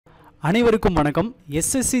அனைவருக்கும் வணக்கம்.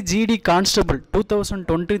 SSC GD constable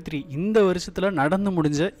 2023 இந்த வருஷத்தில் நடந்து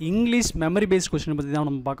முடிஞ்ச இங்கிலீஷ் மெமரி பேஸ்ட் கொஸ்டின் பற்றி தான்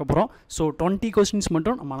நம்ம பார்க்க போகிறோம். ஸோ 20 கொஸ்டின்ஸ்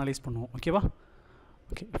மட்டும் நம்ம அனலைஸ் பண்ணுவோம். ஓகேவா?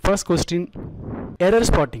 Okay, first question error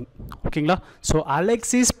spotting. ஓகேங்களா? So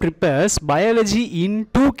Alexis prepares biology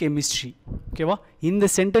into chemistry. ஓகேவா?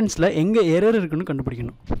 இந்த சென்டென்ஸில் எங்கே எரர் இருக்குன்னு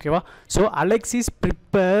கண்டுபிடிக்கணும். ஓகேவா? So Alexis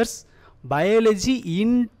prepares biology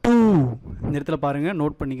into, இந்த இடத்துல பாருங்கள்,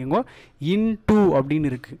 நோட் பண்ணிக்கோங்க, இன்டு அப்படின்னு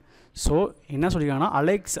இருக்குது. ஸோ என்ன சொல்லியிருக்காங்கன்னா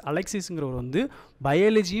அலெக்சிஸுங்கிறவர் வந்து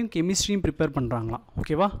பயாலஜியும் கெமிஸ்ட்ரியும் ப்ரிப்பேர் பண்ணுறாங்களாம்.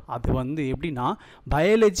 ஓகேவா? அது வந்து எப்படின்னா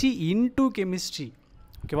பயாலஜி இன்டு கெமிஸ்ட்ரி.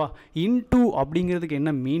 ஓகேவா? இன்டு அப்படிங்கிறதுக்கு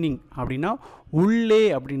என்ன மீனிங் அப்படின்னா உள்ளே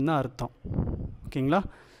அப்படின்னு தான் அர்த்தம். ஓகேங்களா?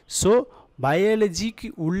 ஸோ பயாலஜிக்கு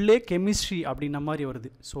உள்ளே கெமிஸ்ட்ரி அப்படின்ன மாதிரி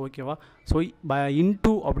வருது. ஸோ ஓகேவா? ஸோ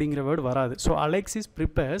இன்டு அப்படிங்கிற வேர்டு வராது. So Alexis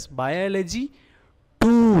prepares biology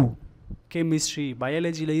to chemistry,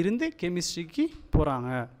 பயாலஜியில் இருந்து கெமிஸ்ட்ரிக்கு போகிறாங்க.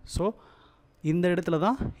 ஸோ இந்த இடத்துல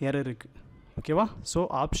தான் எரர் இருக்குது. ஓகேவா? So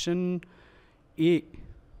option A.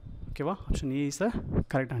 ஓகேவா? Option A is the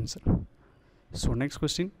correct answer. So next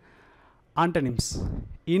question antonyms.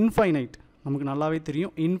 Infinite நமக்கு நல்லாவே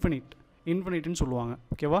தெரியும். இன்ஃபினிட்னு சொல்லுவாங்க.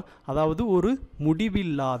 ஓகேவா? அதாவது ஒரு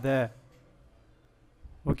முடிவில்லாத.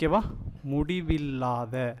 ஓகேவா?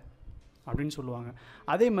 முடிவில்லாத அப்படின்னு சொல்லுவாங்க.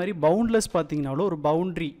 அதே மாதிரி பவுண்ட்லெஸ் பார்த்தீங்கன்னாலும் ஒரு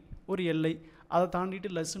பவுண்ட்ரி, ஒரு எல்லை, அதை தாண்டிட்டு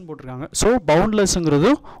லெஸ்ன்னு போட்டிருக்காங்க. ஸோ பவுண்ட்லெஸ்ஸுங்கிறது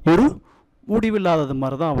ஒரு முடிவில்லாதது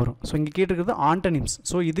மாதிரி தான் வரும். ஸோ இங்கே கேட்டிருக்கிறது ஆண்டனிம்ஸ்.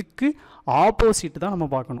 ஸோ இதுக்கு ஆப்போசிட் தான் நம்ம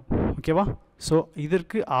பார்க்கணும். ஓகேவா? ஸோ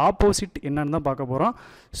இதற்கு ஆப்போசிட் என்னன்னு தான் பார்க்க போகிறோம்.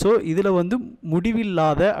 ஸோ இதில் வந்து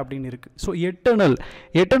முடிவில்லாத அப்படின்னு இருக்குது. ஸோ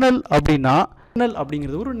எட்டர்னல் அப்படின்னா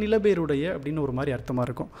அப்படிங்கிறது ஒரு நிலபேருடைய அப்படின்னு ஒரு மாதிரி அர்த்தமாக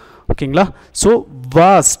இருக்கும். ஓகேங்களா? ஸோ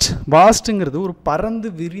வாஸ்ட்டுங்கிறது ஒரு பறந்து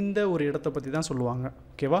விரிந்த ஒரு இடத்த பற்றி தான் சொல்லுவாங்க.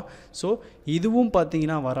 ஓகேவா? ஸோ இதுவும்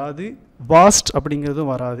பார்த்தீங்கன்னா வராது, வாஸ்ட்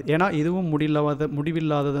அப்படிங்கிறதும் வராது. ஏன்னா இதுவும்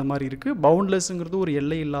முடிவில்லாதது மாதிரி இருக்குது. பவுண்ட்லெஸ்ஸுங்கிறது ஒரு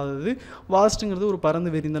எல்லை இல்லாதது, வாஸ்ட்டுங்கிறது ஒரு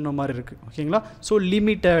பறந்து விரிந்த மாதிரி இருக்குது. ஓகேங்களா? ஸோ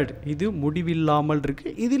லிமிட்டட், இது முடிவில்லாமல்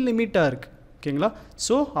இருக்குது, இது லிமிட்டாக இருக்குது. ஓகேங்களா?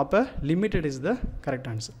 ஸோ அப்போ limited is the correct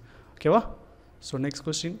answer. ஓகேவா? So next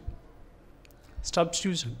question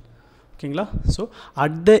substitution. ஓகேங்களா? So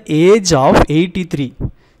at the age of 83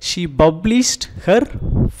 she published her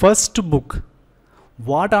first book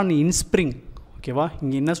what on in spring. ஓகேவா?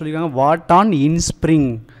 இங்கே என்ன சொல்லியிருக்காங்க? What on in spring.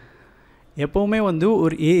 எப்போவுமே வந்து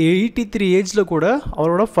ஒரு 83 ஏஜில் கூட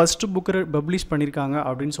அவரோட ஃபஸ்ட்டு புக்கை பப்ளிஷ் பண்ணியிருக்காங்க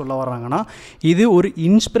அப்படின்னு சொல்ல வர்றாங்கன்னா இது ஒரு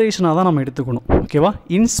இன்ஸ்பிரேஷனாக தான் நம்ம எடுத்துக்கணும். ஓகேவா?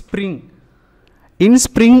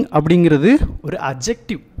 இன்ஸ்ப்ரிங் அப்படிங்கிறது ஒரு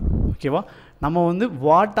அட்ஜெக்டிவ். ஓகேவா? நம்ம வந்து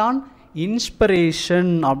வாட் ஆன் இன்ஸ்பிரேஷன்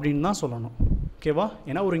அப்படின்னு தான் சொல்லணும். ஓகேவா?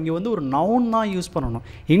 ஏன்னா இங்கே வந்து ஒரு நவுன் தான் யூஸ் பண்ணணும்.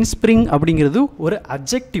 இன்ஸ்ப்ரிங் அப்படிங்கிறது ஒரு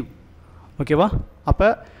அட்ஜெக்டிவ். ஓகேவா? அப்போ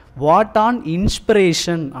வாட் ஆன்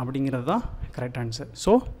இன்ஸ்பிரேஷன் அப்படிங்கிறது தான் கரெக்ட் ஆன்சர்.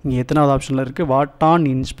 ஸோ இங்கே எத்தனாவது ஆப்ஷனில் இருக்குது? What on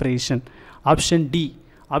inspiration. Option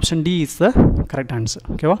D is the correct answer.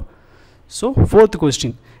 ஓகேவா? ஸோ ஃபோர்த்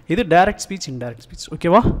கொஸ்டின், இது டைரக்ட் ஸ்பீச், இன்டைரக்ட் ஸ்பீச்.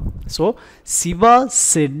 ஓகேவா? ஸோ சிவா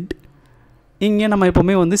செட், இங்கே நம்ம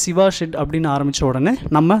எப்போவுமே வந்து சிவா ஷெட் அப்படின்னு ஆரம்பித்த உடனே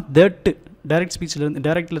நம்ம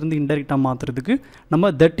டைரக்ட்லேருந்து இன்டைரக்டாக மாற்றுறதுக்கு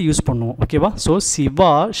நம்ம தட் யூஸ் பண்ணுவோம். ஓகேவா? ஸோ சிவா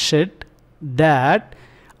ஷெட் தட்,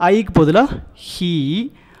 ஐக்கு பதிலாக ஹீ.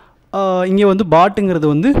 இங்கே வந்து பாட்டுங்கிறது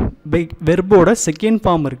வந்து வெர்போட செகண்ட்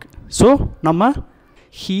ஃபார்ம் இருக்குது. ஸோ நம்ம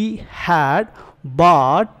he had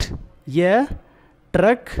pot a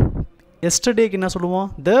drug எஸ்டர்டேக்கு என்ன சொல்லுவோம்?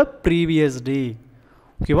 The previous day.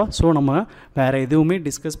 ஓகேவா? ஸோ நம்ம வேறு எதுவுமே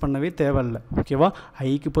டிஸ்கஸ் பண்ணவே தேவையில்லை. ஓகேவா?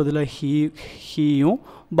 ஐக்கு பதிலாக ஹீயும்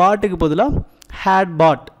பாட்டுக்கு பதிலாக ஹேட்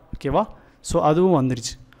பாட். ஓகேவா? ஸோ அதுவும்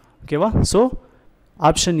வந்துருச்சு. ஓகேவா? So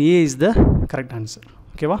option A is the correct answer.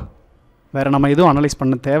 ஓகேவா? வேறு நம்ம எதுவும் அனலைஸ்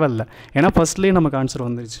பண்ண தேவையில்லை, ஏன்னா ஃபஸ்ட்லேயே நமக்கு ஆன்சர்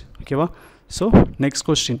வந்துருச்சு. ஓகேவா? So next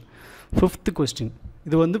question, fifth question,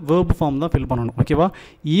 இது வந்து வேர்ப் ஃபார்ம் தான் ஃபில் பண்ணணும். ஓகேவா?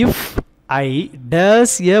 If I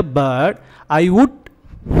does a bird I would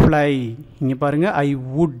fly. இங்கே பாருங்கள், ஐ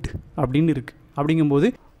வுட் அப்படின்னு இருக்குது. அப்படிங்கும்போது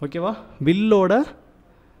ஓகேவா,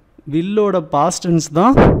 வில்லோட பாஸ்டன்ஸ்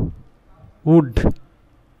தான் வுட்.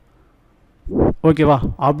 ஓகேவா?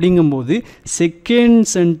 அப்படிங்கும்போது செகண்ட்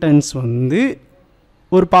சென்டென்ஸ் வந்து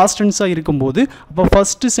ஒரு பாஸ்டன்ஸாக இருக்கும்போது அப்போ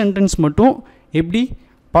ஃபஸ்ட்டு சென்டென்ஸ் மட்டும் எப்படி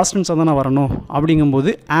பாஸ்டன்ஸாக தானே வரணும். அப்படிங்கும்போது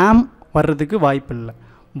ஆம் வர்றதுக்கு வாய்ப்பில்லை,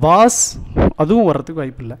 வாஸ் அதுவும் வர்றதுக்கு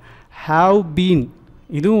வாய்ப்பில்லை, ஹாவ் பீன்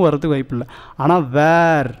இதுவும் வரதுக்கு வாய்ப்பு இல்லை. ஆனால்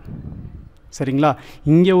வேர், சரிங்களா,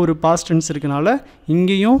 இங்கே ஒரு பாஸ்ட் டென்ஸ் இருக்கனால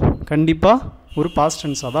இங்கேயும் கண்டிப்பாக ஒரு பாஸ்ட்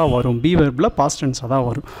டென்ஸாக தான் வரும். பி வெர்பில் பாஸ்ட் டென்ஸாக தான்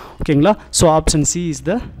வரும். ஓகேங்களா? So option C is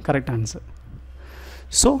the correct answer.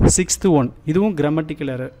 So sixth one, இதுவும்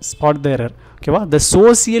grammatical error, spot the error. ஓகேவா? த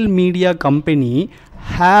social media company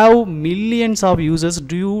have millions of users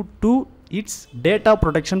due to it's data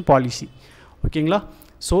protection policy. ஓகேங்களா?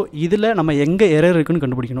 So இதில் நம்ம எங்கே error இருக்குன்னு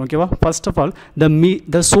கண்டுபிடிக்கணும். ஓகேவா? First of all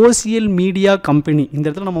the social media company, இந்த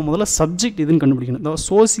இடத்துல நம்ம முதல்ல சப்ஜெக்ட் இதுன்னு கண்டுபிடிக்கணும். த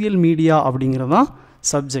சோசியல் மீடியா அப்படிங்கிறது தான்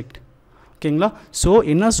சப்ஜெக்ட். ஓகேங்களா? ஸோ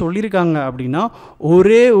என்ன சொல்லியிருக்காங்க அப்படின்னா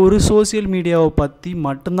ஒரே ஒரு சோசியல் மீடியாவை பற்றி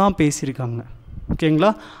மட்டும்தான் பேசியிருக்காங்க. ஓகேங்களா?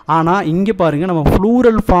 ஆனால் இங்கே பாருங்கள் நம்ம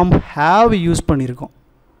ப்ளூரல் ஃபார்ம் ஹேவ் யூஸ் பண்ணியிருக்கோம்.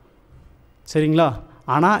 சரிங்களா?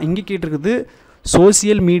 ஆனால் இங்கே கேட்டிருக்குது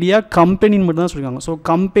சோசியல் மீடியா கம்பெனின்னு மட்டும் தான் சொல்லியிருக்காங்க. ஸோ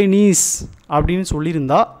கம்பெனிஸ் அப்படின்னு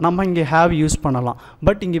சொல்லியிருந்தா நம்ம இங்கே ஹேவ் யூஸ் பண்ணலாம்.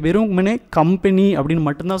 பட் இங்கே வெறுமனே கம்பெனி அப்படின்னு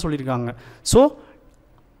மட்டும்தான் சொல்லியிருக்காங்க. ஸோ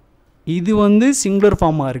இது வந்து சிங்குலர்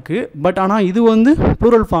ஃபார்மாக இருக்குது. பட் ஆனால் இது வந்து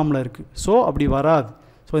ப்ளூரல் ஃபார்மில் இருக்குது. ஸோ அப்படி வராது.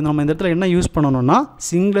 ஸோ நம்ம இந்த இடத்துல என்ன யூஸ் பண்ணணும்னா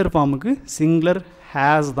சிங்குலர் ஃபார்முக்கு சிங்குலர்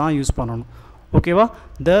ஹேஸ் தான் யூஸ் பண்ணணும். ஓகேவா?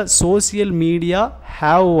 த சோசியல் மீடியா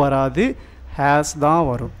ஹேவ் வராது, ஹேஸ் தான்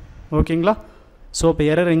வரும். ஓகேங்களா? ஸோ இப்போ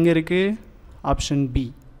எரர் எங்கே இருக்குது? Option B.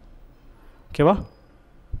 ஓகேவா?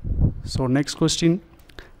 ஸோ நெக்ஸ்ட் கொஸ்டின்,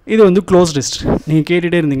 இது வந்து க்ளோஸ் டெஸ்ட். நீங்கள்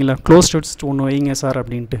கேட்டுகிட்டே இருந்தீங்களா க்ளோஸ் டெஸ்ட் ஒன்று வைங்க சார்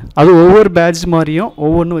அப்படின்ட்டு. அது ஒவ்வொரு பேட்ச் மாதிரியும்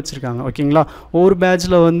ஒவ்வொன்றும் வச்சுருக்காங்க. ஓகேங்களா? ஒவ்வொரு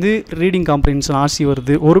பேட்சில் வந்து ரீடிங் காம்ப்ரிஹென்ஷன் ஆர்சி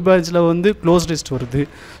வருது, ஒரு பேட்சில் வந்து க்ளோஸ் டெஸ்ட் வருது.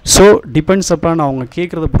 ஸோ டிபெண்ட்ஸ் அப்பான் அவங்க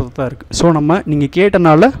கேட்குறத பொறுத்து தான் இருக்குது. ஸோ நீங்கள்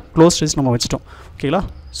கேட்டனால க்ளோஸ் டெஸ்ட் நம்ம வச்சிட்டோம். ஓகேங்களா?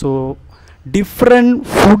 So different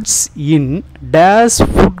foods in days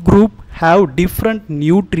food group have different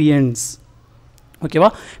nutrients. ஓகேவா?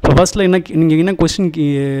 இப்போ ஃபர்ஸ்ட்டில் நீங்கள் என்ன கொஸ்டின்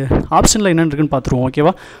ஆப்ஷனில் என்னென்னு இருக்குன்னு பார்த்துருவோம்.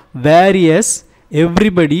 ஓகேவா? Various,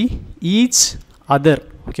 everybody, each, other.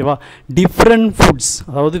 ஓகேவா? டிஃப்ரெண்ட் ஃபுட்ஸ்,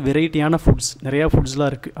 அதாவது வெரைட்டியான ஃபுட்ஸ், நிறையா ஃபுட்ஸ்லாம்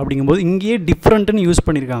இருக்குது. அப்படிங்கும்போது இங்கேயே டிஃப்ரெண்ட்டுன்னு யூஸ்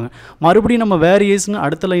பண்ணியிருக்காங்க. மறுபடியும் நம்ம வேரியஸ்னு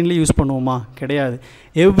அடுத்த லைனில் யூஸ் பண்ணுவோமா? கிடையாது.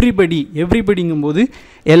 எவ்ரிபடிங்கும்போது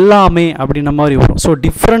எல்லாமே அப்படின்ற மாதிரி வரும். ஸோ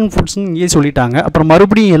டிஃப்ரெண்ட் ஃபுட்ஸ்னு இங்கேயே சொல்லிட்டாங்க. அப்புறம்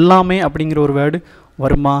மறுபடியும் எல்லாமே அப்படிங்கிற ஒரு வேர்டு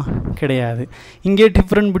வருமா? கிடையாது. இங்கே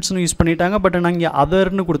டிஃப்ரெண்ட் ஃபுட்ஸ்னு யூஸ் பண்ணிட்டாங்க. பட் ஆனால் இங்கே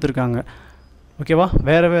அதர்னு கொடுத்துருக்காங்க. ஓகேவா?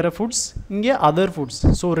 வேறு ஃபுட்ஸ், இங்கே அதர் ஃபுட்ஸ்.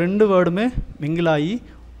 ஸோ ரெண்டு வேர்டுமே மிங்கிளாகி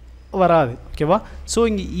வராது. ஓகேவா? ஸோ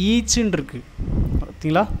இங்கே ஈச்சுன்னு இருக்குது.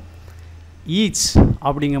 பார்த்தீங்களா? ஈச்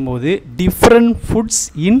அப்படிங்கும்போது different foods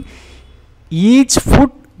in each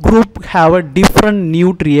food group have a different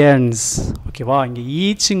nutrients. ஓகேவா? இங்கே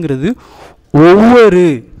ஈச்சுங்கிறது ஒவ்வொரு,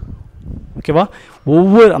 ஓகேவா,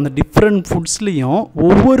 ஒவ்வொரு அந்த டிஃப்ரெண்ட் ஃபுட்ஸ்லேயும்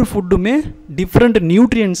ஒவ்வொரு ஃபுட்டுமே டிஃப்ரெண்ட்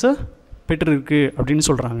நியூட்ரியன்ஸை பெற்றிருக்கு அப்படின்னு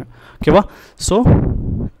சொல்கிறாங்க. ஓகேவா? ஸோ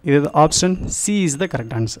இது option C is the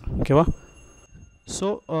correct answer. ஓகேவா? ஸோ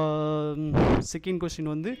செகண்ட்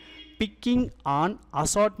கொஸ்டின் வந்து picking on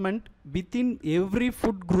assortment within every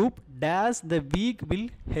food group days the week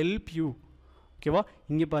will help you. ஓகேவா?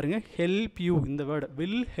 இங்கே பாருங்கள் ஹெல்ப் யூ, இந்த வேர்டு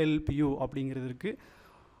வில் ஹெல்ப் யூ அப்படிங்கிறது இருக்குது.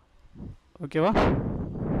 ஓகேவா?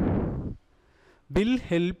 வில்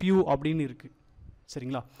ஹெல்ப் யூ அப்படின்னு இருக்குது.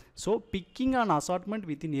 சரிங்களா? So picking on assortment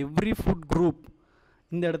within every food group,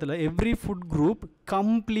 இந்த இடத்துல every food group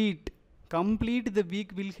complete the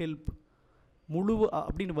week will help, முழு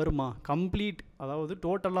அப்படின்னு வருமா? கம்ப்ளீட் அதாவது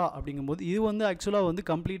டோட்டலாக அப்படிங்கும்போது இது வந்து ஆக்சுவலாக வந்து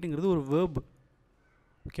கம்ப்ளீட்டுங்கிறது ஒரு வேர்ப்.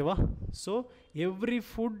 ஓகேவா? ஸோ எவ்ரி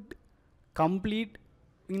ஃபுட் கம்ப்ளீட்,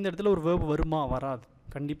 இந்த இடத்துல ஒரு வேர்ப் வருமா? வராது,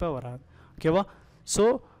 கண்டிப்பாக வராது. ஓகேவா? ஸோ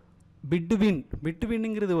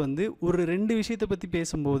பிட்வின்ங்கிறது வந்து ஒரு ரெண்டு விஷயத்தை பற்றி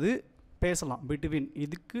பேசும்போது பேசலாம். பிட்வின்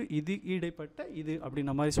இதுக்கு இது இடைப்பட்ட இது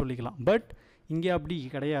அப்படின்ற மாதிரி சொல்லிக்கலாம். பட் இங்கே அப்படி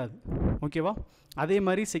கிடையாது. ஓகேவா? அதே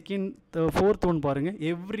மாதிரி ஃபோர்த் ஒன் பாருங்கள்,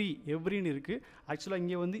 எவ்ரின்னு இருக்குது. ஆக்சுவலாக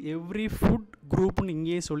இங்கே வந்து எவ்ரி ஃபுட் குரூப்னு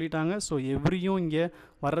இங்கேயே சொல்லிட்டாங்க. ஸோ எவ்ரியும் இங்கே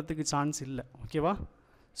வர்றதுக்கு சான்ஸ் இல்லை. ஓகேவா?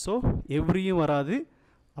 ஸோ எவ்ரியும் வராது.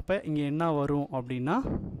 அப்போ இங்கே என்ன வரும் அப்படின்னா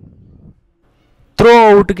த்ரோ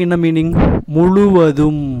அவுட்டுக்கு என்ன மீனிங்?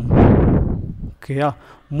 முழுவதும். ஓகேயா?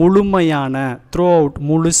 முழுமையான, த்ரோ அவுட்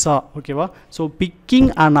முழுசா. ஓகேவா? So picking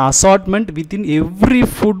and assortment within every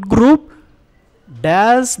food group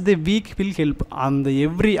days the week will help.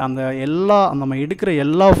 அந்த எல்லா நம்ம எடுக்கிற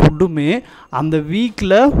எல்லா ஃபுட்டுமே அந்த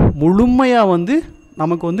வீக்கில் முழுமையாக வந்து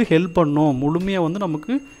நமக்கு வந்து ஹெல்ப் பண்ணும், முழுமையாக வந்து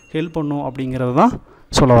நமக்கு ஹெல்ப் பண்ணும் அப்படிங்கிறது தான்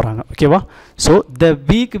சொல்ல வராங்க. ஓகேவா? So the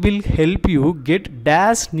week will help you get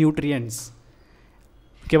days nutrients.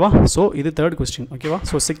 ஓகேவா? ஸோ இது தேர்ட் கொஸ்டின். ஓகேவா?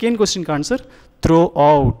 ஸோ செகண்ட் கொஸ்டினுக்கு answer throw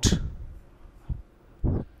out.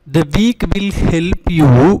 The week will help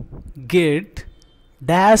you get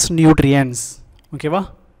days nutrients. ஓகேவா?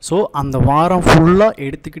 ஸோ அந்த வாரம் ஃபுல்லாக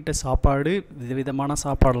எடுத்துக்கிட்ட சாப்பாடு, விதவிதமான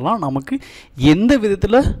சாப்பாடெல்லாம் நமக்கு எந்த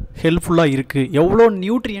விதத்தில் ஹெல்ப்ஃபுல்லாக இருக்குது, எவ்வளோ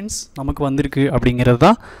நியூட்ரியன்ஸ் நமக்கு வந்திருக்கு அப்படிங்கிறது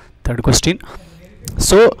தான் third question.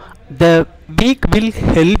 So the week will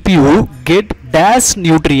help you get days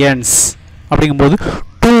nutrients அப்படிங்கும்போது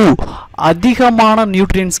அதிகமான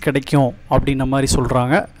நியூட்ரியன்ஸ் கிடைக்கும் அப்படின்ற மாதிரி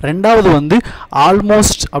சொல்கிறாங்க. ரெண்டாவது வந்து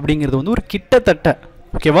ஆல்மோஸ்ட் அப்படிங்கிறது வந்து ஒரு கிட்டத்தட்ட.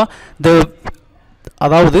 ஓகேவா? த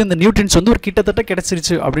அதாவது இந்த நியூட்ரியன்ஸ் வந்து ஒரு கிட்டத்தட்ட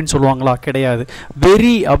கிடைச்சிருச்சு அப்படின்னு சொல்லுவாங்களா? கிடையாது.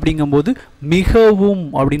 வெரி அப்படிங்கும்போது மிகவும்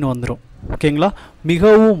அப்படின்னு வந்துடும். ஓகேங்களா?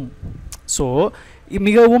 மிகவும். ஸோ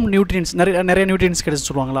மிகவும் நியூட்ரியன்ஸ் நிறைய நியூட்ரியன்ஸ் கிடைச்சு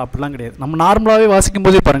சொல்லுவாங்களா? அப்படிலாம் கிடையாது. நம்ம நார்மலாகவே வாசிக்கும்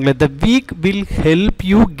போதே பாருங்களேன், the week will help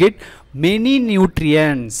you get many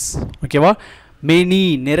nutrients. ஓகேவா? மெனி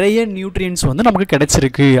நிறைய நியூட்ரியன்ஸ் வந்து நமக்கு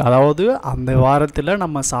கிடைச்சிருக்கு. அதாவது அந்த வாரத்தில்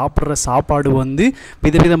நம்ம சாப்பிட்ற சாப்பாடு வந்து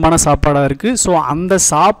விதவிதமான சாப்பாடாக இருக்குது. ஸோ அந்த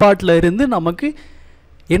சாப்பாட்டில் இருந்து நமக்கு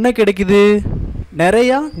என்ன கிடைக்குது?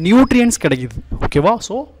 நிறையா நியூட்ரியன்ஸ் கிடைக்குது. ஓகேவா?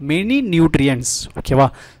 So many nutrients. ஓகேவா?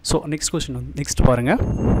 ஸோ நெக்ஸ்ட் கொஸ்டின் வந்து நெக்ஸ்ட் பாருங்கள்.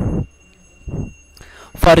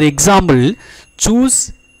 For example, choose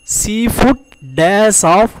seafood dash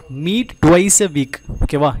of meat twice a week.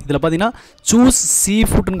 ஓகேவா? இதில் பார்த்தீங்கன்னா சூஸ் சீ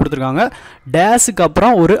ஃபுட்னு கொடுத்துருக்காங்க. டேஸுக்கு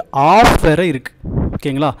அப்புறம் ஒரு ஆஃப் வேறு இருக்குது.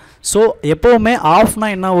 ஓகேங்களா? ஸோ எப்போவுமே ஆஃப்னா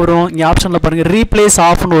என்ன வரும்? இங்கே ஆப்ஷனில் பாருங்கள், ரீப்ளேஸ்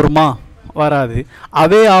ஆஃப்னு வருமா? வராது.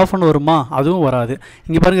 அவே ஆஃப்னு வருமா? அதுவும் வராது.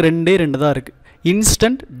 இங்கே பாருங்கள், ரெண்டு தான் இருக்குது.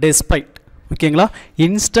 Instant despite. ஓகேங்களா?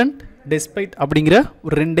 இன்ஸ்டன்ட் டெஸ்பைட் அப்படிங்கிற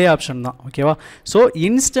ஒரு ரெண்டே ஆப்ஷன் தான். ஓகேவா? ஸோ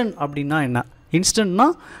இன்ஸ்டன்ட் அப்படின்னா என்ன? இன்ஸ்டன்ட்னா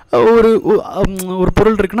ஒரு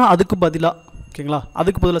பொருள் இருக்குன்னா அதுக்கு பதிலாக, ஓகேங்களா,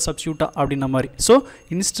 அதுக்கு பதிலாக சப்ஸ்டியூட்டா அப்படின்ன மாதிரி. ஸோ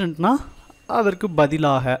இன்ஸ்டன்ட்னா அதற்கு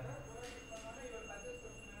பதிலாக.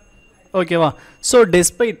 ஓகேவா? ஸோ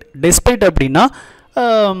டெஸ்பைட் அப்படின்னா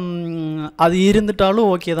அது இருந்துட்டாலும்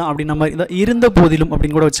ஓகே தான் அப்படின்ன மாதிரி. இதான் இருந்த போதிலும்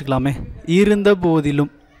அப்படின்னு கூட வச்சுக்கலாமே. இருந்த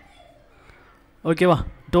போதிலும். ஓகேவா?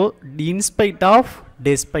 In spite of,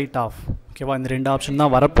 despite of. ஓகேவா? இந்த ரெண்டு ஆப்ஷன்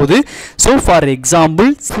தான் வரப்போகுது. ஸோ ஃபார் எக்ஸாம்பிள்,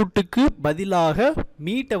 ஃபுட்டுக்கு பதிலாக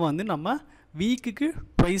மீட்டை வந்து நம்ம வீக்குக்கு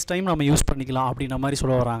ட்வைஸ் டைம் நம்ம யூஸ் பண்ணிக்கலாம் அப்படின்ற மாதிரி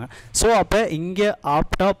சொல்ல வராங்க. ஸோ அப்போ இங்கே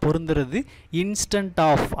ஆப்டாக பொருந்துறது இன்ஸ்டன்ட்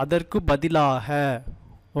ஆஃப், அதற்கு பதிலாக.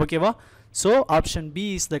 ஓகேவா? So option B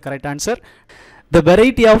is the correct answer. The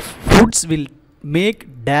variety of foods will make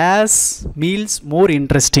days meals more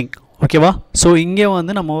interesting. ஓகேவா? ஸோ இங்கே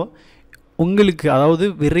வந்து நம்ம உங்களுக்கு, அதாவது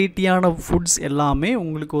வெரைட்டியான ஃபுட்ஸ் எல்லாமே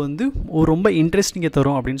உங்களுக்கு வந்து ரொம்ப இன்ட்ரெஸ்டிங்கை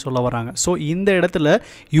தரும் அப்படின்னு சொல்ல வராங்க. ஸோ இந்த இடத்துல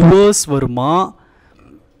யுவர்ஸ்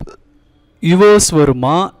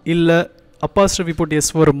வருமா, இல்லை அப்பாஸ்ட்ரஃபி போட்டு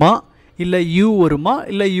எஸ் வருமா, இல்லை யூ வருமா,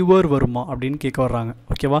 இல்லை யுவர் வருமா அப்படின்னு கேட்க வர்றாங்க.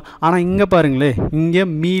 ஓகேவா? ஆனால் இங்கே பாருங்களேன், இங்கே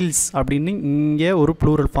மீல்ஸ் அப்படின்னு இங்கே ஒரு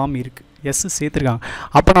ப்ளூரல் ஃபார்ம் இருக்குது, எஸ் சேர்த்துருக்காங்க.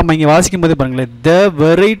 அப்போ நம்ம இங்கே வாசிக்கும் போது பாருங்களேன், த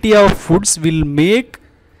variety of foods will make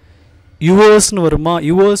யுவர்ஸ்னு வருமா,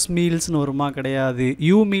 யுவர்ஸ் மீல்ஸ்னு வருமா? கிடையாது.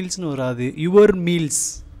 யூ மீல்ஸ்னு வராது, யுவர் மீல்ஸ்.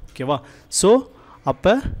 ஓகேவா? ஸோ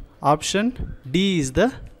அப்போ option D is the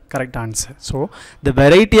correct answer. So the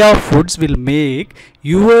variety of foods will make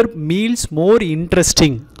your meals more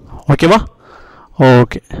interesting. ஓகேவா?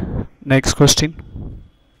 Okay, next question.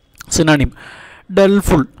 சினானிம்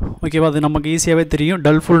டல்ஃபுல். ஓகேவா? அது நமக்கு ஈஸியாகவே தெரியும்.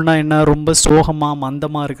 டல்ஃபுல்னா என்ன? ரொம்ப சோகமாக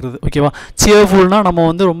மந்தமாக இருக்கிறது. ஓகேவா? சியர்ஃபுல்னால் நம்ம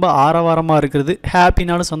வந்து ரொம்ப ஆரவாரமாக இருக்கிறது.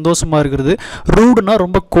 ஹாப்பினாலும் சந்தோஷமாக இருக்கிறது. ரூடுனா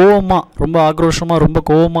ரொம்ப கோவமாக, ரொம்ப ஆக்ரோஷமாக, ரொம்ப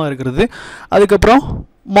கோவமாக இருக்கிறது. அதுக்கப்புறம்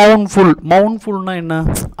மவுண்ட்ஃபுல்னால் என்ன?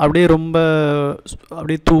 அப்படியே ரொம்ப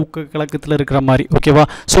அப்படியே தூக்க கலக்கத்தில் இருக்கிற மாதிரி. ஓகேவா?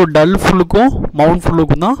 ஸோ டல்ஃபுல்லுக்கும்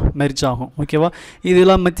மவுண்ட்ஃபுல்லுக்கும் தான் மெர்ஜ் ஆகும். ஓகேவா?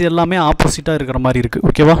 இதெல்லாம் மற்ற எல்லாமே ஆப்போசிட்டாக இருக்கிற மாதிரி இருக்குது.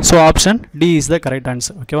 ஓகேவா? So option D is the correct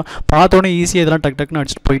answer. ஓகேவா? பார்த்தோன்னே ஈஸியாக இதெல்லாம் டக்குன்னு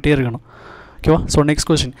அடிச்சுட்டு போயிட்டே இருக்கணும். ஓகேவா? So next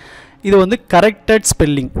question. இது வந்து கரெக்டட்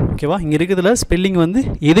ஸ்பெல்லிங். ஓகேவா? இங்கே இருக்கிறதுல ஸ்பெல்லிங் வந்து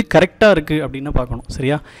எது கரெக்டாக இருக்குது அப்படின்னு பார்க்கணும்.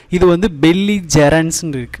 சரியா? இது வந்து பெல்லி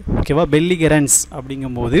ஜெரன்ஸ்ன்னு இருக்குது. ஓகேவா? பெல்லி கெரன்ஸ்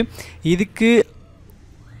அப்படிங்கும்போது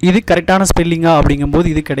இது கரெக்டான ஸ்பெல்லிங்கா அப்படிங்கும்போது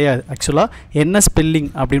இது கிடையாது. ஆக்சுவலாக என்ன ஸ்பெல்லிங்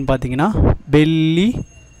அப்படின்னு பார்த்தீங்கன்னா பெல்லி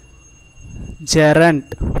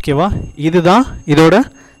ஜெரண்ட். ஓகேவா? இதுதான் இதோட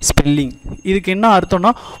ஸ்பெல்லிங். இதுக்கு என்ன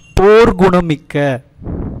அர்த்தம்னா போர் குணமிக்க.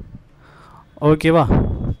 ஓகேவா?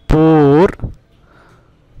 போர்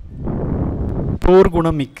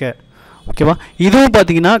குணமிக்க. ஓகேவா? இதுவும்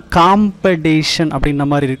பார்த்தீங்கன்னா காம்படிஷன் அப்படின்ற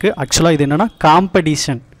மாதிரி இருக்குது. ஆக்சுவலாக இது என்னென்னா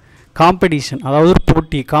காம்படிஷன், அதாவது ஒரு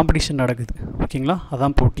போட்டி, காம்படிஷன் நடக்குது. ஓகேங்களா?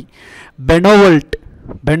 அதான் போட்டி.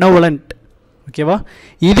 பெனோவலண்ட். ஓகேவா?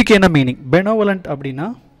 இதுக்கு என்ன மீனிங்? பெனோவலண்ட் அப்படின்னா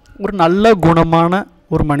ஒரு நல்ல குணமான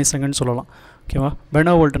ஒரு மனுஷங்கன்னு சொல்லலாம். ஓகேவா?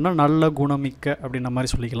 பெனோவல்ட்னா நல்ல குணமிக்க அப்படின்ற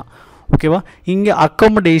மாதிரி சொல்லிக்கலாம். ஓகேவா? இங்கே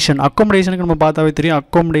அக்கோமடேஷனுக்கு நம்ம பார்த்தாவே தெரியும்.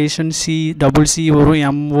 அக்கோமடேஷன் சி வரும்,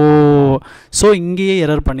 எம்ஓ. ஸோ இங்கேயே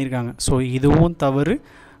எரர் பண்ணியிருக்காங்க. ஸோ இதுவும் தவறு.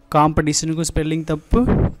 காம்படிஷனுக்கும் ஸ்பெல்லிங் தப்பு,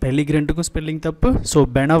 பெலிகிரண்ட்டுக்கும் ஸ்பெல்லிங் தப்பு. ஸோ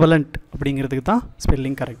பெனவலண்ட் அப்படிங்கிறதுக்கு தான்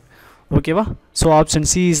ஸ்பெல்லிங் கரெக்ட். ஓகேவா? So option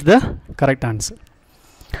C is the correct answer.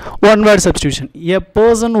 One word substitution. A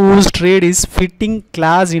person whose trade is fitting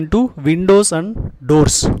glass into windows and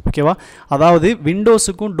doors. ஓகேவா? அதாவது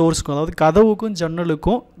விண்டோஸுக்கும் டோர்ஸுக்கும், அதாவது கதவுக்கும்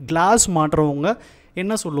ஜன்னலுக்கும் கிளாஸ் மாட்டுறவங்க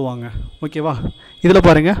என்ன சொல்லுவாங்க? ஓகேவா? இதில்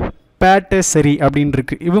பாருங்கள், பேட்டசரி அப்படின்னு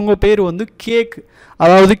இருக்குது. இவங்க பேர் வந்து கேக்,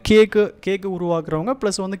 அதாவது கேக்கு உருவாக்குறவங்க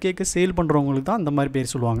ப்ளஸ் வந்து கேக்கு சேல் பண்ணுறவங்களுக்கு தான் இந்த மாதிரி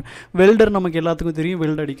பேர் சொல்லுவாங்க. வெல்டர் நமக்கு எல்லாத்துக்கும் தெரியும்,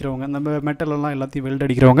 வெல்ட் அடிக்கிறவங்க, நம்ம மெட்டலெல்லாம் எல்லாத்தையும் வெல்ட்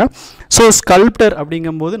அடிக்கிறவங்க. ஸோ ஸ்கல்ப்டர்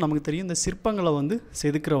அப்படிங்கும்போது நமக்கு தெரியும் இந்த சிற்பங்களை வந்து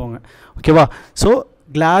செதுக்கிறவங்க. ஓகேவா? ஸோ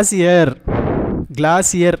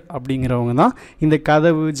கிளாசியர் அப்படிங்கிறவங்க தான் இந்த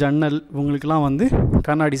கதவு ஜன்னல் இவங்களுக்கெல்லாம் வந்து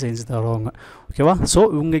கண்ணாடி செஞ்சு தருவாங்க. ஓகேவா? ஸோ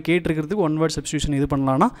இவங்க கேட்டிருக்கிறதுக்கு ஒன் வேர்ட் சப்ஸ்டியூஷன் இது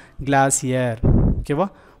பண்ணலான்னா கிளாசியர். ஓகேவா?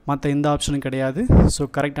 மற்ற எந்த ஆப்ஷனும் கிடையாது. ஸோ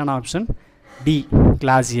கரெக்டான ஆப்ஷன் டி,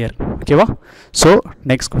 கிளாசியர். ஓகேவா? So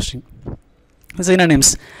next question,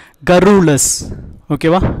 synonyms. கருலஸ்.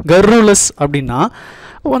 ஓகேவா? கருலஸ் அப்படின்னா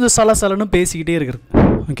கொஞ்சம் சலசலன்னு பேசிக்கிட்டே இருக்கிறது.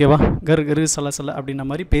 ஓகேவா? கரு சலசல அப்படின்ற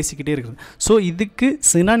மாதிரி பேசிக்கிட்டே இருக்குது. ஸோ இதுக்கு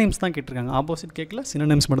சினோனிம்ஸ் தான் கேட்டிருக்காங்க, ஆப்போசிட் கேட்கல,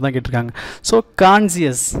 சினோனிம்ஸ் மட்டும் தான் கேட்டிருக்காங்க. ஸோ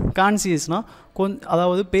கான்சியஸ்னால்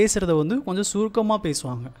அதாவது பேசுகிறத வந்து கொஞ்சம் சுருக்கமாக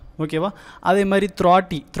பேசுவாங்க. ஓகேவா? அதே மாதிரி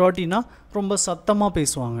த்ராட்டினா ரொம்ப சத்தமாக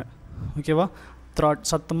பேசுவாங்க. ஓகேவா?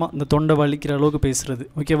 சத்தமாக இந்த தொண்டை வலிக்கிற அளவுக்கு பேசுகிறது.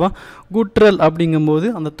 ஓகேவா? குட்ரல் அப்படிங்கும்போது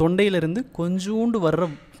அந்த தொண்டையிலேருந்து கொஞ்சோண்டு வர்ற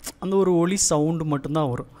அந்த ஒரு ஒலி சவுண்டு மட்டும்தான்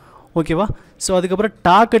வரும். ஓகேவா? ஸோ அதுக்கப்புறம்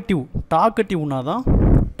டாக்கட்டிவ்னா தான்,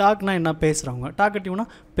 டாக்னா என்ன, பேசுகிறவங்க. டாக்கட்டிவ்னா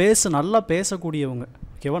நல்லா பேசக்கூடியவங்க.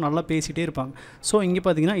 ஓகேவா? நல்லா பேசிகிட்டே இருப்பாங்க. ஸோ இங்கே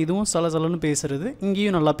பார்த்தீங்கன்னா இதுவும் சலசலன்னு பேசுகிறது,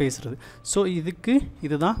 இங்கேயும் நல்லா பேசுகிறது. ஸோ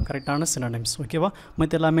இதுதான் கரெக்டான சினோனிம்ஸ். ஓகேவா?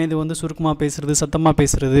 மற்ற எல்லாமே இது வந்து சுருக்கமாக பேசுகிறது, சத்தமாக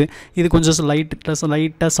பேசுகிறது, இது கொஞ்சம்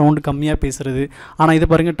லைட்டாக சவுண்டு கம்மியாக பேசுகிறது. ஆனால் இது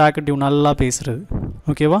பாருங்கள், டாக்கட்டிவ் நல்லா பேசுகிறது.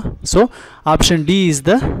 ஓகேவா? So option D is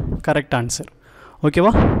the correct answer.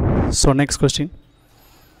 ஓகேவா? ஸோ நெக்ஸ்ட் கொஸ்டின்,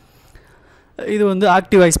 இது வந்து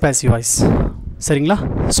ஆக்டிவ் வாய்ஸ் பேசிவ் வாய்ஸ். சரிங்களா?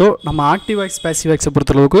 ஸோ நம்ம ஆக்டிவ் வாய்ஸ் பேசிவ் வாய்ஸை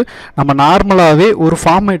பொறுத்தளவுக்கு நம்ம நார்மலாகவே ஒரு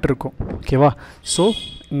ஃபார்மேட் இருக்கும். ஓகேவா? ஸோ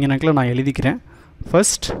இங்கே எனக்குள்ள நான் எழுதிக்கிறேன்.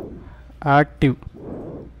 First active.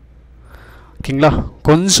 ஓகேங்களா?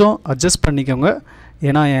 கொஞ்சம் அட்ஜஸ்ட் பண்ணிக்கோங்க,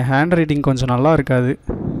 ஏன்னா என் ஹேண்ட் ரைட்டிங் கொஞ்சம் நல்லா இருக்காது.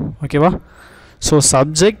 ஓகேவா? ஸோ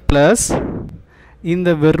சப்ஜெக்ட் ப்ளஸ்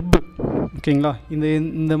இந்த வெர்பு. ஓகேங்களா?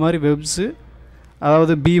 இந்த மாதிரி வெப்ஸு,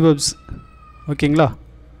 அதாவது பி வெப்ஸ். ஓகேங்களா?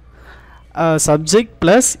 சப்ஜெக்ட்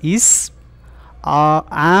ப்ளஸ் இஸ்,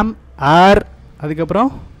 ஆம், ஆர்,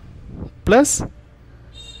 அதுக்கப்புறம் plus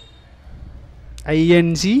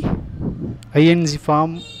ING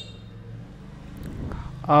form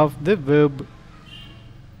of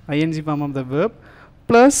the verb,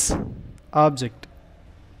 plus object.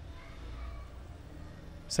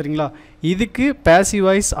 சரிங்களா? இதுக்கு பேசிவ்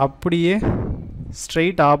வாய்ஸ் அப்படியே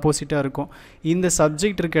ஸ்ட்ரெயிட் ஆப்போசிட்டாக இருக்கும். இந்த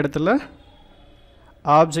சப்ஜெக்ட் இருக்க இடத்துல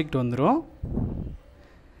ஆப்ஜெக்ட் வந்துடும்,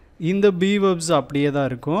 இந்த பி வெர்ப்ஸ் அப்படியே தான்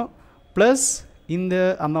இருக்கும், ப்ளஸ் இந்த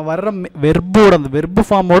அந்த வர்ற வெர்போட அந்த வெர்பு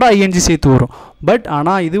ஃபார்மோட ஐஎன்ஜி சேர்த்து வரும். பட்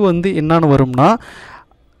ஆனால் இது வந்து என்னன்னு வரும்னா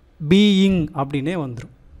பீயிங் அப்படின்னே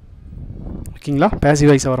வந்துடும். ஓகேங்களா? பேசிவ்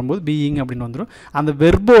வாய்ஸாக வரும்போது பீயிங் அப்படின்னு வந்துடும். அந்த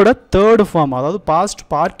வெர்போட தேர்டு ஃபார்ம், அதாவது பாஸ்ட்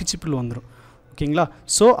பார்ட்டிசிபிள் வந்துடும். ஓகேங்களா?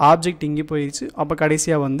 ஸோ ஆப்ஜெக்ட் இங்கே போயிடுச்சு, அப்போ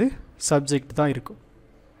கடைசியாக வந்து சப்ஜெக்ட் தான் இருக்கும்.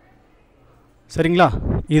 சரிங்களா?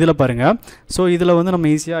 இதில் பாருங்கள். ஸோ இதில் வந்து நம்ம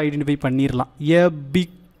ஈஸியாக ஐடென்டிஃபை பண்ணிடலாம். எ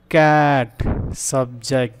பிக் கேட்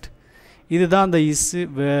சப்ஜெக்ட், இதுதான் அந்த இஸ்ஸு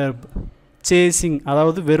வெர்ப். சேசிங்,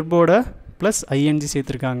 அதாவது வெர்போட ப்ளஸ் ஐஎன்ஜி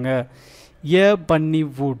சேர்த்துருக்காங்க. எ பன்னி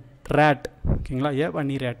வுட் ரேட். ஓகேங்களா? எ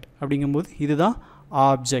பன்னி ரேட் அப்படிங்கும்போது இதுதான்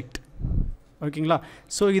ஆப்ஜெக்ட். ஓகேங்களா?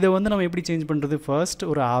 ஸோ இதை வந்து நம்ம எப்படி சேஞ்ச் பண்ணுறது? ஃபர்ஸ்ட்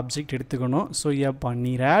ஒரு ஆப்ஜெக்ட் எடுத்துக்கணும். ஸோ எ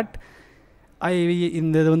பன்னி ரேட்,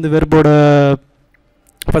 இந்த இது வந்து வெர்போட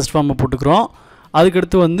ஃபர்ஸ்ட் ஃபார்மை போட்டுக்கிறோம்.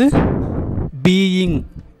 அதுக்கடுத்து வந்து பீயிங்,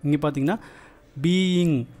 இங்கே பார்த்தீங்கன்னா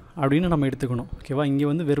பீயிங் அப்படின்னு நம்ம எடுத்துக்கணும். ஓகேவா? இங்கே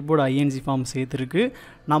வந்து வெர்போட ஐஎன்ஜி ஃபார்ம் சேர்த்துருக்கு,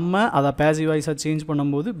 நம்ம அதை பேசிவ் வாய்ஸாக சேஞ்ச்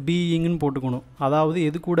பண்ணும்போது பீயிங்னு போட்டுக்கணும். அதாவது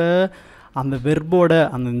எது கூட, அந்த வெர்போட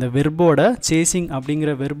இந்த வெர்போட சேசிங்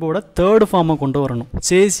அப்படிங்கிற வெர்போட தேர்டு ஃபார்மை கொண்டு வரணும்.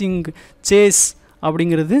 சேஸ்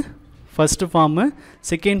அப்படிங்கிறது ஃபஸ்ட்டு ஃபார்மு,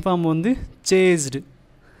 செகண்ட் ஃபார்ம் வந்து சேஸ்டு,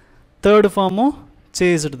 தேர்டு ஃபார்மும்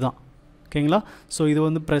சேஸ்டு தான். ஓகேங்களா? ஸோ இது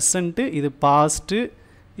வந்து ப்ரெசண்ட்டு, இது பாஸ்ட்டு,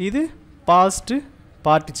 இது பாஸ்ட்டு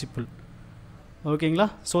பார்ட்டிசிபிள். ஓகேங்களா?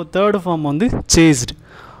 ஸோ தேர்டு ஃபார்ம் வந்து சேஸ்டு.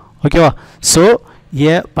 ஓகேவா? ஸோ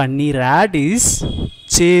எ பன்னி ரேட் இஸ்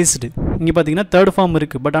சேஸ்டு. இங்கே பார்த்தீங்கன்னா தேர்ட் ஃபார்ம்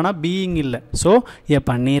இருக்குது, பட் ஆனால் பீயிங் இல்லை. ஸோ எ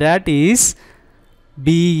பன்னி rate is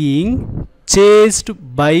being chased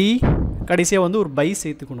by, கடைசியாக வந்து ஒரு பை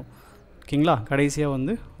சேர்த்துக்கணும். ஓகேங்களா? கடைசியாக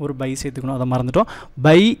வந்து ஒரு பை சேர்த்துக்கணும், அதை மறந்துட்டோம்.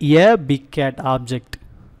 By a big gate object.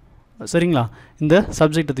 சரிங்களா? இந்த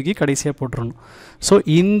சப்ஜெக்ட் தூக்கி கடைசியாக போட்டுறணும். ஸோ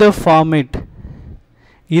இந்த ஃபார்மேட்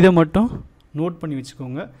இதை மட்டும் நோட் பண்ணி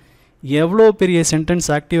வச்சுக்கோங்க. எவ்வளோ பெரிய sentence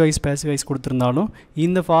active voice passive voice கொடுத்துருந்தாலும்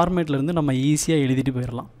இந்த ஃபார்மேட்லேருந்து நம்ம ஈஸியாக எழுதிட்டு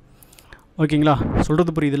போயிடலாம். ஓகேங்களா,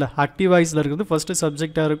 சொல்கிறது புரியுதுல்ல. ஆக்டிவ் வாய்ஸில் இருக்கிறது ஃபஸ்ட்டு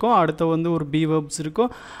சப்ஜெக்டாக இருக்கும், அடுத்த வந்து ஒரு பி வெர்ப்ஸ்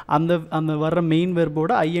இருக்கும், அந்த அந்த வர்ற மெயின்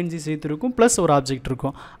வெர்போட ஐஎன்ஜி சேர்த்து இருக்கும், ப்ளஸ் ஒரு ஆப்ஜெக்ட்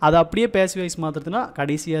இருக்கும். அதை அப்படியே பேசிவ் வாய்ஸ் மாற்றுறதுனா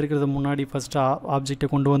கடைசியாக இருக்கிறத முன்னாடி ஃபஸ்ட்டு ஆப்ஜெக்டை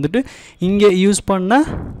கொண்டு வந்துட்டு இங்கே யூஸ் பண்ண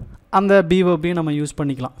அந்த பி வெர்பையும் நம்ம யூஸ்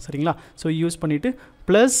பண்ணிக்கலாம். சரிங்களா, ஸோ யூஸ் பண்ணிவிட்டு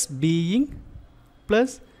plus being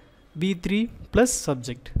plus B3 plus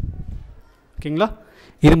subject. ஓகேங்களா,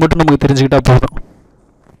 இது மட்டும் நமக்கு தெரிஞ்சுக்கிட்டால் போதும்.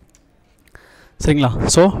 சரிங்களா,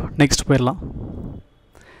 ஸோ நெக்ஸ்ட் போயிடலாம்.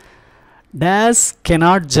 Days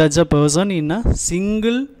cannot judge a person in a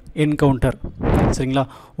single encounter. சரிங்களா,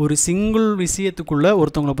 ஒரு சிங்கிள் விஷயத்துக்குள்ளே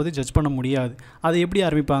ஒருத்தவங்களை பற்றி ஜட்ஜ் பண்ண முடியாது. அதை எப்படி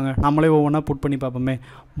ஆரம்பிப்பாங்க, நம்மளே ஒவ்வொன்றா புட் பண்ணி பார்ப்போமே.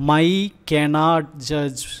 மை cannot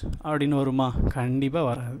judge அப்படின்னு வருமா? கண்டிப்பாக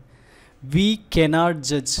வராது. we cannot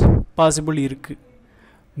judge பாசிபிள் இருக்குது.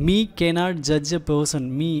 Me cannot judge a person.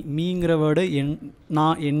 மீங்கிற word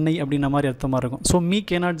நான் என்னை அப்படின்ற மாதிரி அர்த்தமாக இருக்கும். ஸோ மீ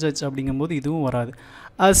cannot judge அப்படிங்கும்போது இதுவும் வராது.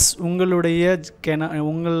 அஸ் உங்களுடைய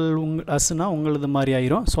அஸ்னா உங்களது மாதிரி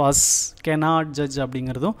ஆயிரும். ஸோ அஸ் cannot judge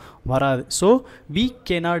அப்படிங்கிறதும் வராது. So we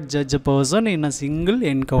cannot judge a person in a single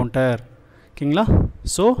encounter. ஓகேங்களா,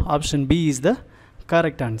 so option B is the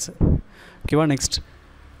correct answer. ஓகேவா, நெக்ஸ்ட்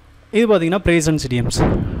இது பார்த்திங்கன்னா ப்ரேசன்ட் இடியம்ஸ்.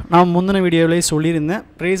 நான் முந்தின வீடியோவிலே சொல்லியிருந்தேன்,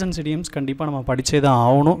 ப்ரேசன்ட் இடியம்ஸ் கண்டிப்பாக நம்ம படித்தே தான்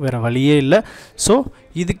ஆகணும், வேறு வழியே இல்லை. ஸோ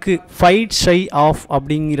இதுக்கு ஃபைட் ஷை ஆஃப்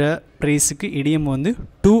அப்படிங்கிற ப்ரேஸுக்கு இடியம் வந்து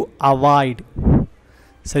டு அவாய்டு.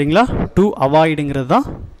 சரிங்களா, டு அவாய்டுங்கிறது தான்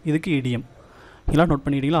இதுக்கு இடியம். இதெல்லாம் நோட்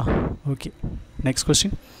பண்ணிக்கிட்டீங்களா? Okay, next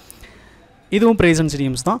question. இதுவும் ப்ரேசன்ட்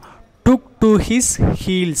இடியம்ஸ் தான். டுக் டு ஹிஸ்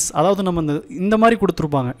ஹீல்ஸ், அதாவது நம்ம இந்த மாதிரி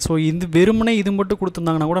கொடுத்துருப்பாங்க. ஸோ இது வெறுமனே இது மட்டும்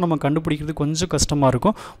கொடுத்துருந்தாங்கன்னா கூட நம்ம கண்டுபிடிக்கிறது கொஞ்சம் கஷ்டமாக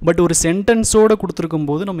இருக்கும். பட் ஒரு சென்டென்ஸோடு கொடுத்துருக்கும்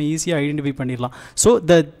போது நம்ம ஈஸியாக ஐடென்டிஃபை பண்ணிடலாம். So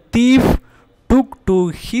the thief took to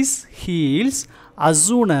his heels as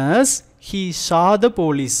soon as he saw the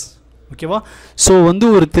police. ஓகேவா, ஸோ வந்து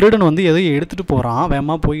ஒரு திருடன் வந்து எதோ எடுத்துகிட்டு போகிறான்,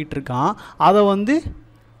 வேகமாக போயிட்டுருக்கான், அதை வந்து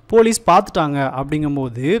போலீஸ் பார்த்துட்டாங்க.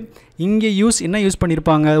 அப்படிங்கும்போது இங்கே என்ன யூஸ்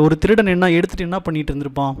பண்ணியிருப்பாங்க, ஒரு திருடன் என்ன எடுத்துகிட்டு என்ன பண்ணிகிட்டு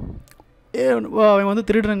இருந்திருப்பான், அவன் வந்து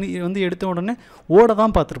திருடன் வந்து எடுத்த உடனே ஓட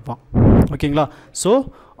தான் பார்த்துருப்பான். ஓகேங்களா, ஸோ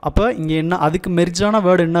அப்போ இங்கே என்ன அதுக்கு மெர்ஜான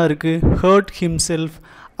வேர்டு என்ன இருக்குது, hurt himself,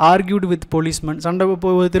 argued with policeman. சண்டை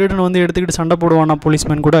இப்போ ஒரு திருடன் வந்து எடுத்துக்கிட்டு சண்டை போடுவானா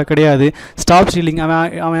போலீஸ்மேன் கூட கிடையாது. ஸ்டாப் ஸ்டீலிங்,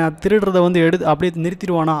 அவன் திருடுறதை வந்து அப்படியே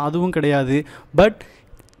நிறுத்திடுவானா, அதுவும் கிடையாது. பட்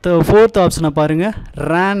ஃபோர்த் ஆப்ஷனை பாருங்கள்,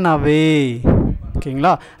 ரேன் அவே.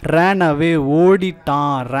 ஓகேங்களா, ரேன் அவே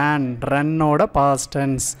ஓடிட்டான், ரன்னோட பாஸ்ட்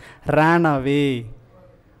டென்ஸ், ரேன் அவே.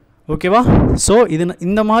 ஓகேவா, ஸோ இது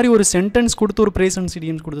இந்த மாதிரி ஒரு சென்டென்ஸ் கொடுத்து ஒரு ப்ரேசன்ட்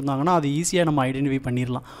இடியம்ஸ் கொடுத்துருந்தாங்கன்னா அது ஈஸியாக நம்ம ஐடென்டிஃபை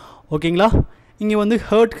பண்ணிடலாம். ஓகேங்களா, இங்கே வந்து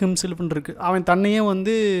ஹர்ட் ஹிம்செல்ஃப்னு இருக்குது, அவன் தன்னையே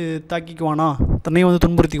வந்து தாக்கிக்குவானா, தன்னையே வந்து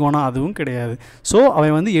துன்புறுத்திக்குவானா, அதுவும் கிடையாது. ஸோ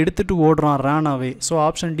அவன் வந்து எடுத்துகிட்டு ஓடுறான், ரேன் அவே. So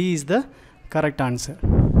option D is the correct answer.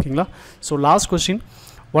 ஓகேங்களா, so last question,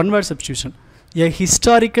 one word substitution. A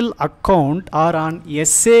historical account or an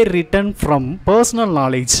essay written from personal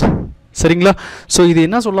knowledge. சரிங்களா, ஸோ இது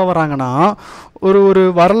என்ன சொல்ல வராங்கன்னா, ஒரு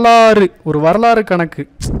வரலாறு கணக்கு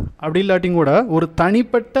அப்படி இல்லாட்டியும் கூட ஒரு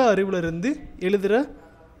தனிப்பட்ட அறிவிலிருந்து எழுதுகிற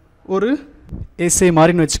ஒரு எஸ்ஸே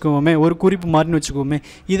மாதிரின்னு வச்சுக்குவோமே, ஒரு குறிப்பு மாதிரின்னு வச்சுக்குவோமே.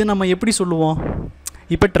 இதை நம்ம எப்படி சொல்லுவோம்,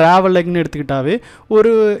 இப்போ ட்ராவலக்னு எடுத்துக்கிட்டாவே ஒரு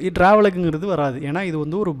ட்ராவலக்குங்கிறது வராது. ஏன்னா இது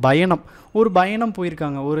வந்து ஒரு பயணம்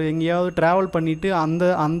போயிருக்காங்க, ஒரு எங்கேயாவது ட்ராவல் பண்ணிவிட்டு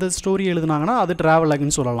அந்த ஸ்டோரி எழுதுனாங்கன்னா அது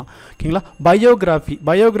ட்ராவலக்னு சொல்லலாம். ஓகேங்களா,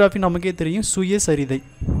 பயோகிராஃபி நமக்கே தெரியும், சுயசரிதை.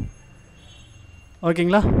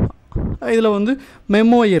 ஓகேங்களா, இதில் வந்து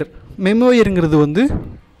மெமோயருங்கிறது வந்து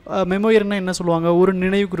மெமோயர்னால் என்ன சொல்லுவாங்க, ஒரு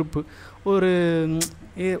நினைவு குறிப்பு, ஒரு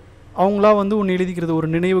அவங்களா வந்து ஒன்று எழுதிக்கிறது, ஒரு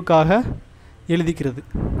நினைவுக்காக எழுதிக்கிறது.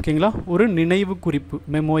 ஓகேங்களா, ஒரு நினைவு குறிப்பு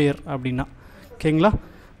மெமோயர் அப்படின்னா. ஓகேங்களா,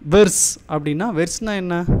 வெர்ஸ் அப்படின்னா, வெர்ஸ்னால்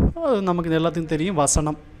என்ன, நமக்கு எல்லாத்துக்கும் தெரியும்,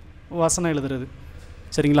 வசனம் எழுதுறது.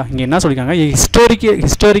 சரிங்களா, இங்கே என்ன சொல்லியிருக்காங்க,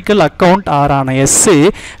 ஹிஸ்டாரிக்கல் அக்கவுண்ட் ஆர் ஆன essay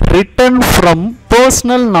return from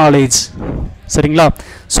personal knowledge. சரிங்களா,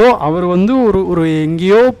 ஸோ அவர் வந்து ஒரு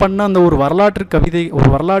எங்கேயோ பண்ண அந்த ஒரு வரலாற்று கவிதை,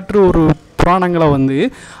 ஒரு புராணங்களை வந்து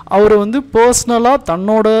அவர் வந்து பர்சனலாக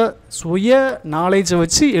தன்னோட சுய நாலேஜை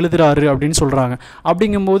வச்சு எழுதுகிறாரு அப்படின்னு சொல்கிறாங்க.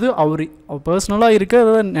 அப்படிங்கும்போது அவர் பர்சனலாக இருக்க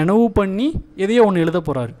அதை நினைவு பண்ணி எதையோ ஒன்று எழுத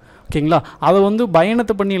போகிறாரு. ஓகேங்களா, அதை வந்து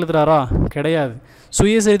பயணத்தை பண்ணி எழுதுகிறாரா, கிடையாது.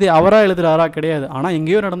 சுயசரிதை அவராக எழுதுகிறாரா, கிடையாது. ஆனால்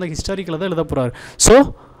எங்கேயோ நடந்த ஹிஸ்டாரிக்கலை தான் எழுத போகிறாரு. ஸோ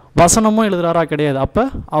வசனமும் எழுதுகிறாரா, கிடையாது. அப்போ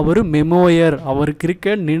அவர் மெமோயர், அவருக்கு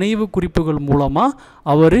இருக்க நினைவு குறிப்புகள் மூலமாக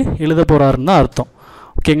அவர் எழுத போகிறாருன்னு தான் அர்த்தம்.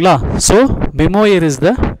 ஓகேங்களா, so memoir is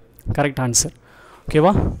the correct answer.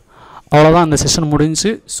 ஓகேவா, அவ்வளோதான், அந்த செஷன்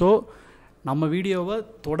முடிஞ்சு. ஸோ நம்ம வீடியோவை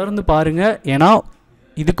தொடர்ந்து பாருங்கள். ஏன்னா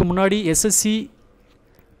இதுக்கு முன்னாடி எஸ்எஸ்சி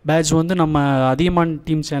பேட்ச் வந்து நம்ம அதியமான்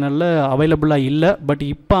டீம் சேனலில் அவைலபிளாக இல்லை. பட்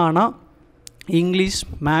இப்போ ஆனால் இங்கிலீஷ்,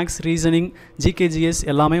 மேக்ஸ், ரீசனிங், ஜிகேஜிஎஸ்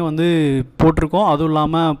எல்லாமே வந்து போட்டிருக்கோம். அதுவும்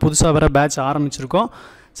இல்லாமல் புதுசாக வேறு பேட்ச் ஆரம்பிச்சிருக்கோம்.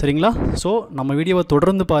 சரிங்களா? ஸோ நம்ம வீடியோவை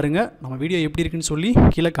தொடர்ந்து பாருங்கள். நம்ம வீடியோ எப்படி இருக்குன்னு சொல்லி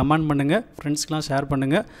கீழே கமெண்ட் பண்ணுங்கள், ஃப்ரெண்ட்ஸ்க்கெலாம் ஷேர்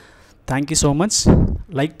பண்ணுங்கள். Thank you so much.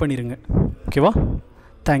 லைக் பண்ணிடுங்க. ஓகேவா?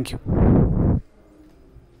 தேங்க்யூ.